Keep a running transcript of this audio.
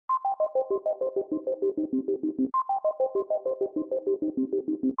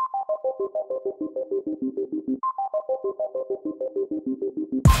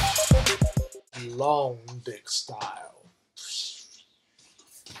Long dick style.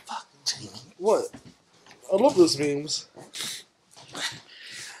 Fuck, Jamie. What? I love those memes.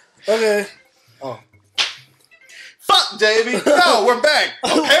 Okay. Oh. Fuck, Jamie. No, we're back.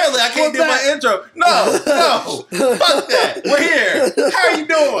 Apparently, I can't do my intro. No. Fuck that. We're here. How are you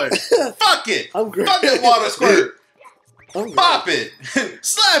doing? Fuck it. I'm great. Fuck that water squirt. I'm Pop it.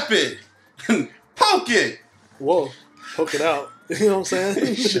 Slap it. Poke it. Whoa. Poke it out. You know what I'm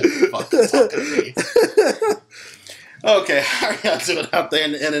saying? Shit, fucking talking to me. Okay, how are y'all doing out there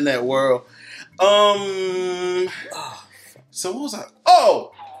in the internet world? So what was I?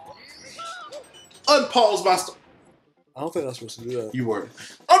 Oh! Unpause my story. I don't think I'm supposed to do that. You were.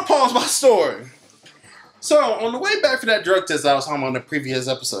 Unpause my story. So, on the way back from that drug test I was talking about in the previous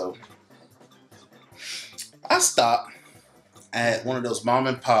episode, I stopped at one of those mom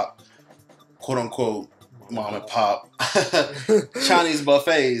and pop, quote unquote, mom and pop Chinese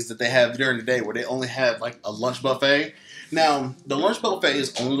buffets that they have during the day where they only have like a lunch buffet. Now, the lunch buffet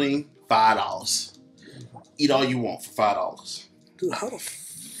is only $5. Eat all you want for $5. Dude, how the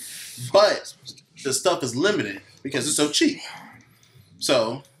But the stuff is limited because it's so cheap.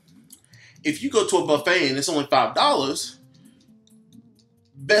 So, if you go to a buffet and it's only $5,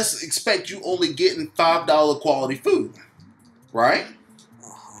 best expect you only getting $5 quality food, right?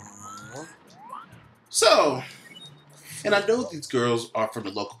 So, and I know these girls are from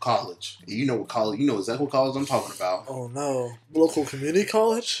the local college. You know what college? You know exactly what college I'm talking about. Oh no, local community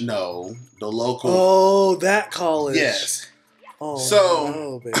college? No, the local. Oh, that college. Yes. Oh so,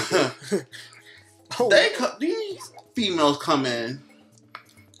 no, baby. These females come in,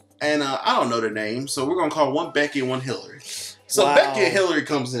 and I don't know their names, so we're gonna call one Becky and one Hillary. So wow. Becky and Hillary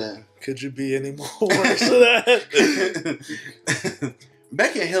comes in. Could you be any more worse to that?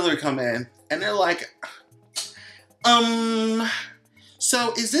 Becky and Hillary come in, and they're like,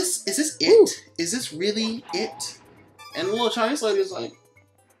 so is this it? Ooh. Is this really it? And the little Chinese lady is like,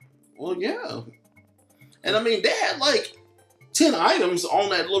 well, yeah. And I mean, they had like 10 items on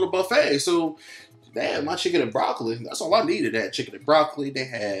that little buffet, so they had my chicken and broccoli. That's all I needed. They had chicken and broccoli. They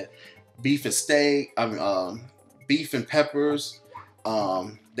had beef and steak. Beef and peppers.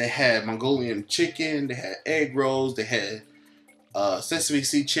 They had Mongolian chicken. They had egg rolls. They had sesame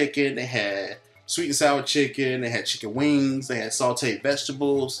seed chicken. They had sweet and sour chicken. They had chicken wings. They had sauteed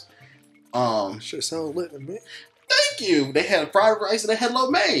vegetables. Sure sounds lit to me. Thank you. They had fried rice and they had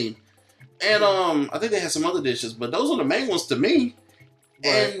lo mein. And I think they had some other dishes, but those are the main ones to me.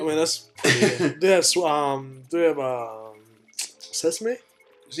 Right. And I mean, that's pretty they have sesame?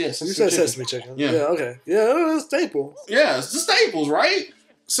 yes, You said sesame chicken. Yeah. Okay. Yeah, it's a staple. Yeah, it's the staples, right?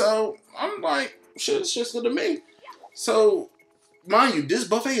 So I'm like, shit, it's just good to me. So, mind you, this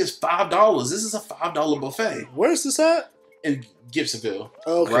buffet is $5. This is a $5 buffet. Where's this at? In Gibsonville.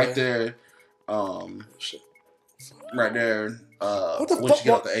 Okay. Right there. Shit. Right there. What the once fuck?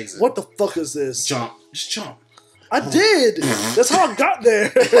 you get out the exit. What the fuck is this? Jump. Just jump. I did. That's how I got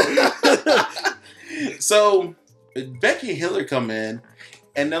there. So Becky and Hillary come in,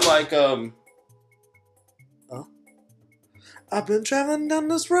 and they're like, I've been traveling down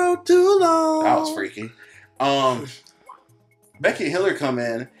this road too long. that was freaky. Becky and Hillary come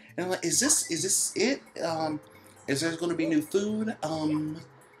in, and I'm like, is this it? Is there going to be new food?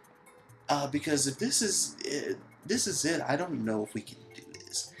 Because if this is it, I don't know if we can do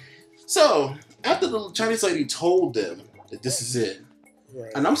this. So after the Chinese lady told them that this is it, Right.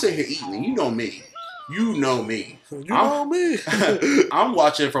 and I'm sitting here eating, and you know me. You know me. You know me. I'm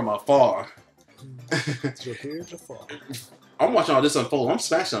watching from afar. So here's the far. I'm watching all this unfold. I'm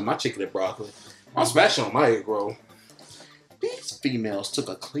smashing on my chicken and broccoli. I'm smashing on my egg roll. These females took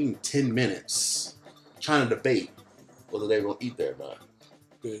a clean 10 minutes trying to debate whether they were going to eat there or not.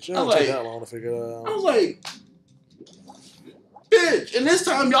 Bitch, it don't take that long to figure it out. I was like, bitch, and this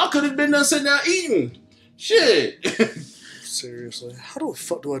time y'all could have been there sitting down eating. Shit. Seriously. How the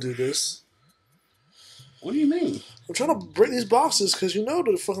fuck do I do this? What do you mean? I'm trying to break these boxes because you know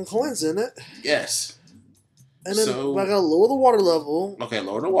there's fucking coins in it. Yes. And then So- I gotta lower the water level. Okay,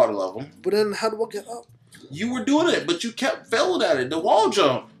 lower the water level. But then how do I get up? You were doing it, but you kept failing at it. The wall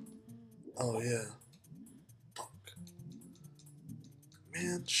jump. Oh, yeah. Fuck.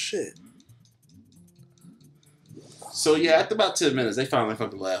 Man, shit. So yeah, after about 10 minutes, they finally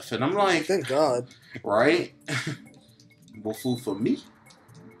fucking left. And I'm like, Thank God. right? More food for me.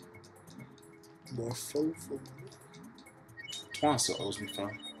 More food for me. Twan still owes me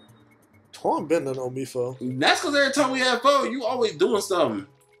fun. Twan been done on me for. That's because every time we have fun, you always doing something.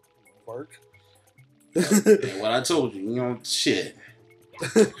 work. Yeah, what I told you, you know, shit.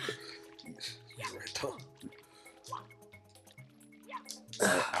 You're right, though.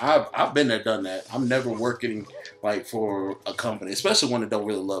 I've been there, done that. I'm never working like for a company, especially when it don't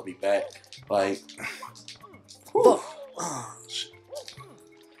really love me back. Like, Oh, shit.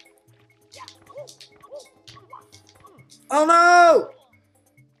 Oh no!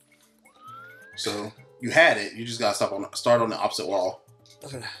 so you had it. You just gotta start on the opposite wall.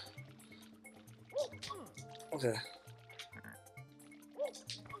 Okay. Okay.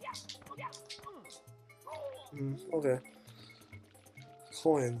 Okay.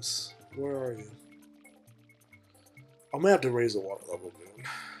 Coins. Where are you? I'm gonna have to raise the water level, dude.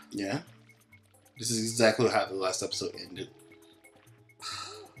 Yeah. This is exactly how the last episode ended.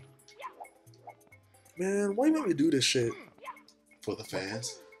 Man, why you make me do this shit? For the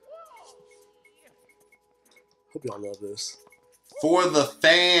fans. Hope y'all love this. For the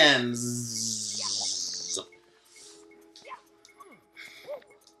fans.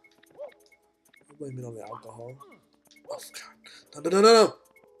 I'm blaming it on the alcohol. Oh, God. No.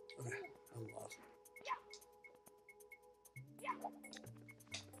 Okay, I'm off.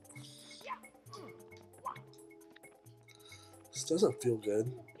 This doesn't feel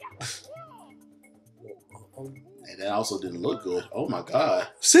good. And that also didn't look good. Oh my God.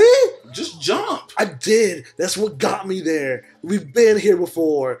 See? Just jump. I did. That's what got me there. We've been here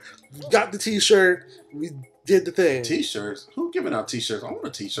before. We got the t-shirt. We did the thing. T-shirts? Who giving out t-shirts? I want a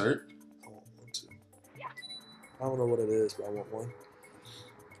t-shirt. I want one too. I don't know what it is, but I want one.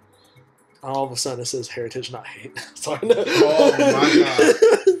 All of a sudden it says heritage, not hate. Sorry. No. Oh my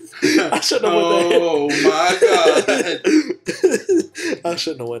God. I shouldn't have went there. Oh my God. I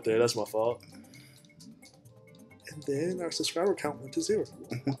shouldn't have went there. That's my fault. And then our subscriber count went to 0.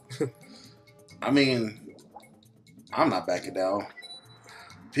 I mean, I'm not backing down.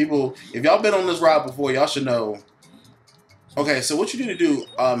 People, if y'all been on this ride before, y'all should know. Okay, so what you need to do,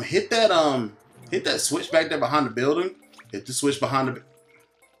 hit that switch back there behind the building. Hit the switch behind the.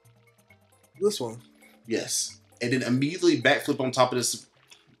 This one. Yes, and then immediately backflip on top of this.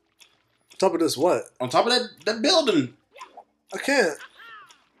 Top of this what? On top of that building. I can't.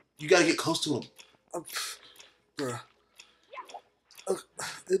 You gotta get close to him. Bruh.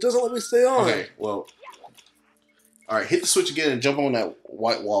 It doesn't let me stay on. Okay, well. Alright, hit the switch again and jump on that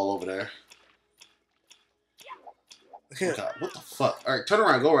white wall over there. I can't. Oh God, what the fuck? Alright, turn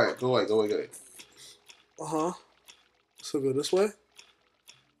around. Go right. Go away. Uh-huh. So go this way?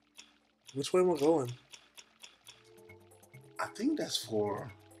 Which way am I going? I think that's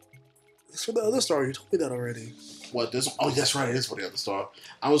for... It's for the other star. You told me that already. What, this? Oh, that's right. It is for the other star.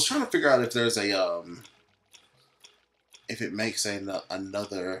 I was trying to figure out if there's a, if it makes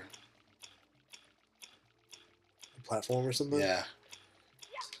another... Platform or something? Yeah.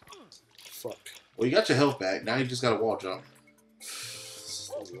 Fuck. Well, you got your health back. Now you just got a wall jump.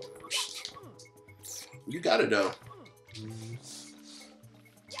 You got it, though.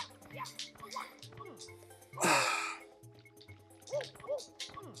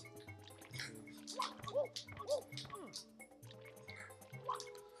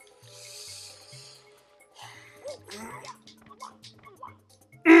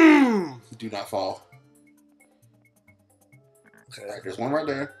 Do not fall. Okay. All right, there's one right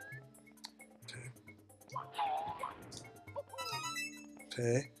there.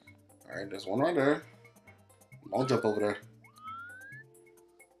 Okay. All right, there's one right there. I'll jump over there.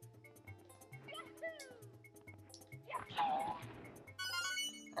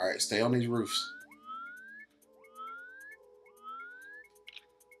 All right, stay on these roofs.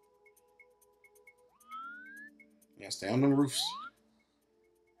 Yeah, stay on the roofs.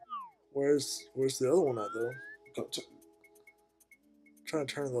 Where's the other one at though? Go to... I'm trying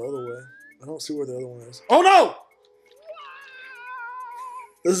to turn the other way. I don't see where the other one is. Oh no!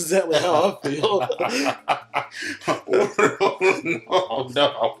 This is exactly how I feel. Oh no!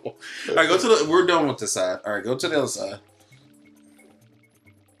 All right, go to the. We're done with this side. All right, go to the other side.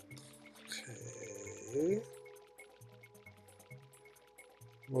 Okay.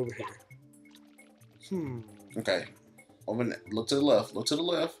 I'm over here. Okay. Over there. Look to the left. Look to the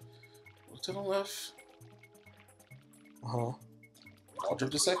left. Look to the left. Uh-huh. Wall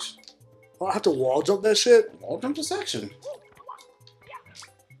jump to section. Oh, I have to wall jump that shit? Wall jump to section.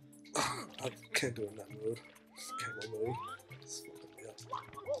 I can't do it in that mode. Camera mode. It's fucking me up.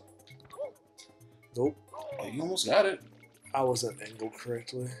 Nope. Oh, you almost got it. I wasn't angled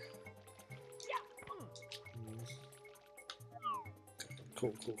correctly.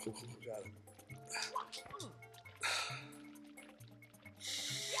 Cool. Got it.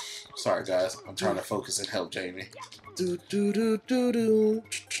 Sorry, guys. I'm trying to focus and help Jamie. Do.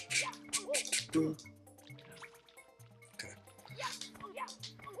 Okay.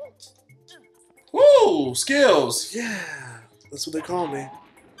 Woo! Skills! Yeah, that's what they call me.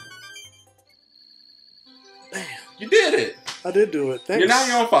 Damn. You did it! I did do it. Thanks.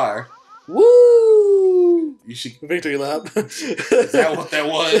 You're on fire. Woo! You should. Victory lap. Is that what that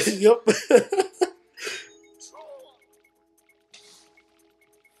was? Yep.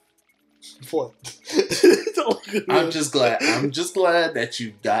 What? I'm just glad that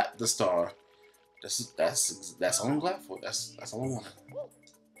you got the star. That's all I'm glad for. That's all I wanted.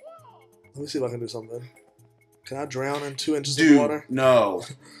 Let me see if I can do something. Can I drown in 2 inches Dude, of water? no.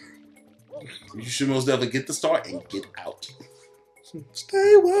 You should most definitely get the star and get out.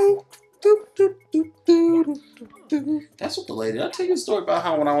 Stay woke. That's what the lady. I'll tell you a story about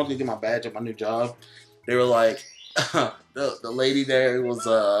how when I wanted to get my badge at my new job, they were like, the lady there was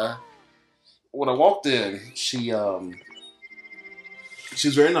when I walked in, she was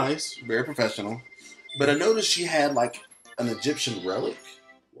very nice, very professional, but I noticed she had like an Egyptian relic.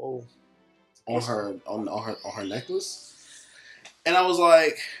 Whoa. On her necklace, and I was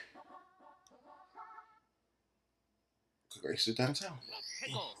like, "Grace is downtown."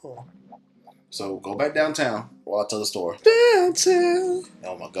 Oh. So go back downtown while I tell the story. Downtown.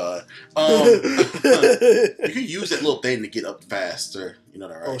 Oh my god! You can use that little thing to get up faster. You know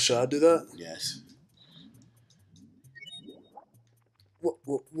that, right? Oh, should I do that? Yes.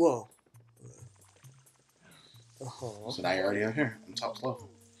 Whoa. Uh-huh. So now you're already out here on top level.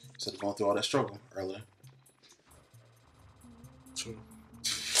 Instead of going through all that struggle earlier. True.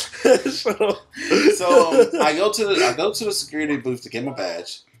 So I go to the security booth to get my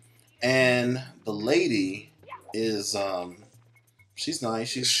badge, and the lady is she's nice.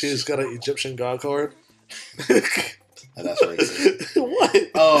 She's got an Egyptian god card. That's racist.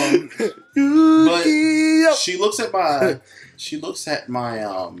 What? But she looks at my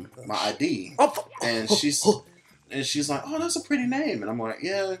my ID, and she's like, "Oh, that's a pretty name," and I'm like,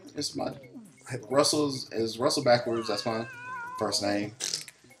 "Yeah, it's my Russell backwards. That's my first name,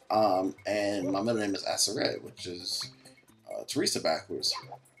 and my middle name is Aseret, which is Teresa backwards."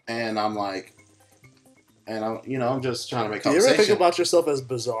 And I'm like, I'm just trying to make conversation. Do you ever think about yourself as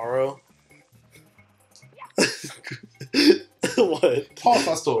Bizarro? What? Pause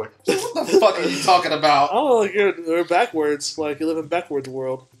my story. What the fuck are you talking about? Oh, like you're backwards. Like you live in backwards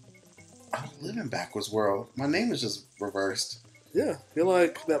world. I don't live in backwards world. My name is just reversed. Yeah, you're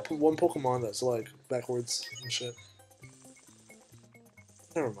like that one Pokemon that's like backwards and shit.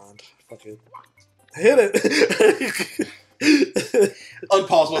 Never mind. Fuck it. Hit it.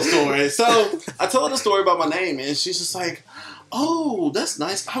 Unpause my story. So I told her the story about my name, and she's just like, "Oh, that's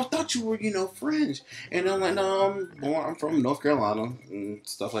nice. I thought you were, French." And I'm like, "No, I'm from North Carolina and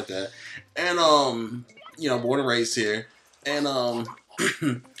stuff like that." And born and raised here. And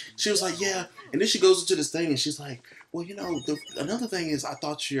she was like, "Yeah." And then she goes into this thing, and she's like, "Well, another thing is, I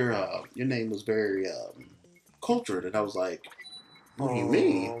thought your name was very cultured." And I was like, "What do you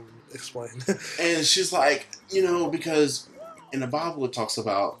mean?" Explain. And she's like, because in the Bible it talks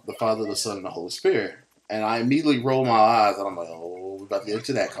about the Father, the Son, and the Holy Spirit. And I immediately roll my eyes, and I'm like, "Oh, we're about to get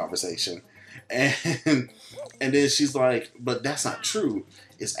into that conversation." And then she's like, "But that's not true.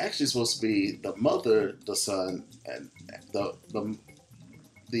 It's actually supposed to be the Mother, the Son, and the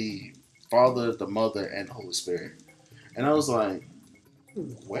Father, the Mother, and the Holy Spirit." And I was like,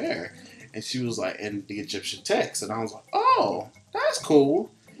 "Where?" And she was like, "In the Egyptian text." And I was like, "Oh, that's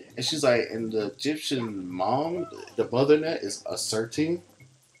cool." And she's like, "In the Egyptian mom, the mother net is asserting."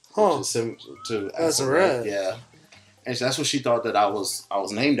 Huh. Which is similar to Aseret. Yeah. And that's what she thought that I was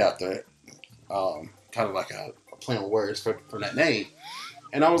named after. Kind of like a play on words from that name.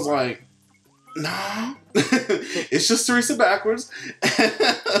 And I was like, "Nah." It's just Teresa backwards.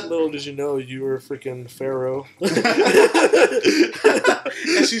 Little did you know you were freaking Pharaoh.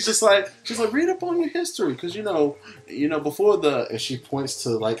 And she's like, "Read up on your history, because before and she points to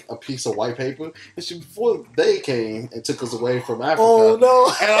like a piece of white paper, and before they came and took us away from Africa." Oh no!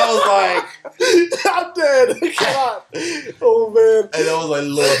 And I was like, "I'm dead." God. Oh man! And I was like,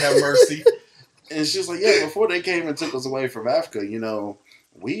 "Lord have mercy." And she was like, "Yeah, before they came and took us away from Africa,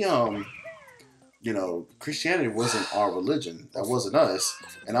 we Christianity wasn't our religion. That wasn't us."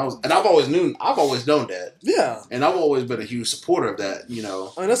 And I've always known that. Yeah. And I've always been a huge supporter of that. I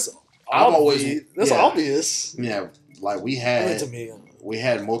mean, that's obvious. Yeah, like we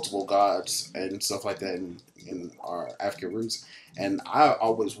had multiple gods and stuff like that in our African roots, and I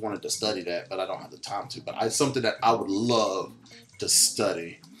always wanted to study that, but I don't have the time to. But it's something that I would love to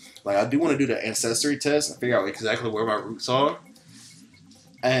study. Like, I do want to do the ancestry test and figure out exactly where my roots are,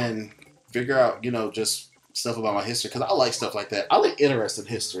 and figure out just stuff about my history, because I like stuff like that. I like interesting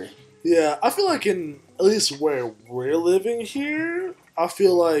history. Yeah, I feel like in at least where we're living here, I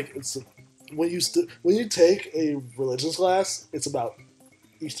feel like it's when you take a religions class, it's about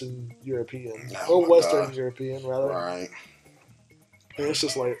Eastern European or Western European rather. Right. And it's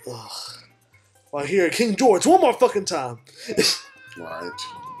just like, ugh. Like here, King George, one more fucking time. Right.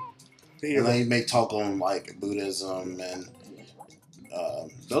 Here, and they may talk on like Buddhism and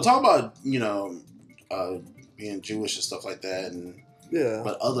they'll talk about being Jewish and stuff like that, and yeah.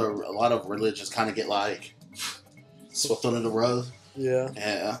 But a lot of religions kind of get like swept under the rug. Yeah.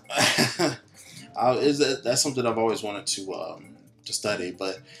 Yeah. That's something I've always wanted to study,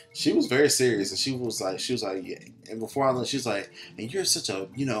 but she was very serious, and she was like, yeah. And before I left, she was like, and you're such a,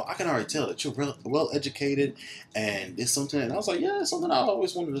 I can already tell that you're well educated, and it's something. And I was like, yeah, it's something I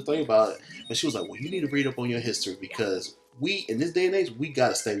always wanted to think about. But she was like, well, you need to read up on your history because we, in this day and age, we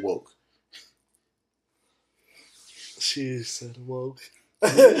gotta stay woke. She said woke.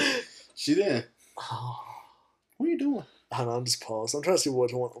 She did. Oh. What are you doing? I don't know, I'm just paused. I'm trying to see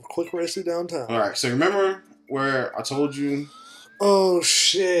what I want. A quick race through downtown. All right. So remember where I told you? Oh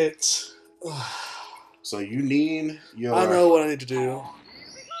shit. So you need your... I know what I need to do.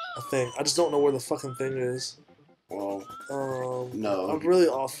 I think. I just don't know where the fucking thing is. Well, no. I'm really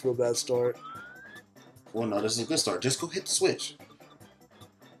off to a bad start. Well, no, this is a good start. Just go hit the switch.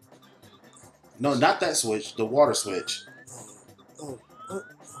 No, not that switch. The water switch.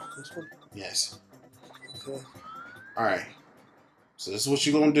 This one? Yes. Okay. Alright. So this is what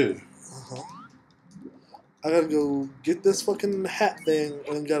you're going to do. Uh-huh. I gotta go get this fucking hat thing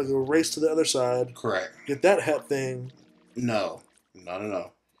and then gotta go race to the other side. Correct. Get that hat thing. No.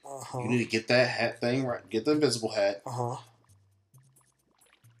 Uh-huh. You need to get that hat thing right. Get the invisible hat. Uh-huh.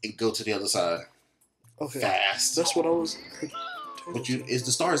 And go to the other side. Okay. Fast. That's what I was... But the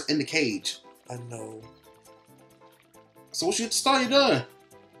star's in the cage. I know. So once you hit the star, you're done.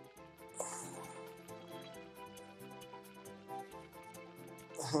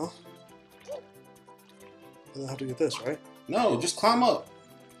 Uh-huh. And I have to get this, right? No, just climb up.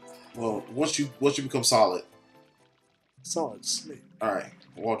 Well, once you become solid. Solid sleep. Alright,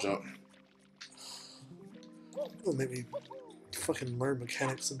 watch up. It'll make me fucking learn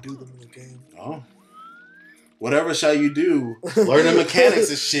mechanics and do them in the game. Oh. Whatever shall you do? Learn the mechanics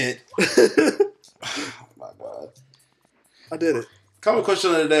and shit. Oh my god. I did it. Common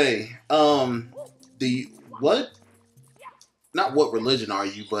question of the day. Not what religion are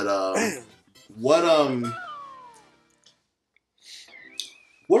you, but what are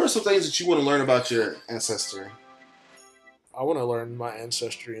some things that you want to learn about your ancestry? I want to learn my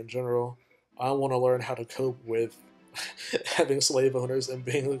ancestry in general. I want to learn how to cope with having slave owners and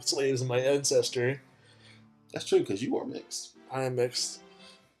being slaves in my ancestry. That's true, because you are mixed. I am mixed.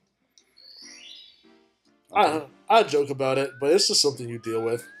 Okay. I joke about it, but it's just something you deal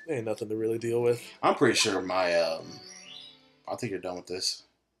with. Ain't nothing to really deal with. I'm pretty sure I think you're done with this.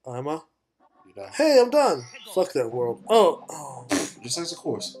 Am I? You're done. Hey, I'm done. Fuck that world. Oh. Just exit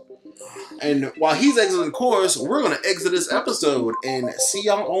course. And while he's exiting the course, we're going to exit this episode and see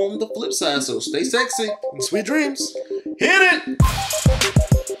y'all on the flip side. So stay sexy. And sweet dreams. Hit it!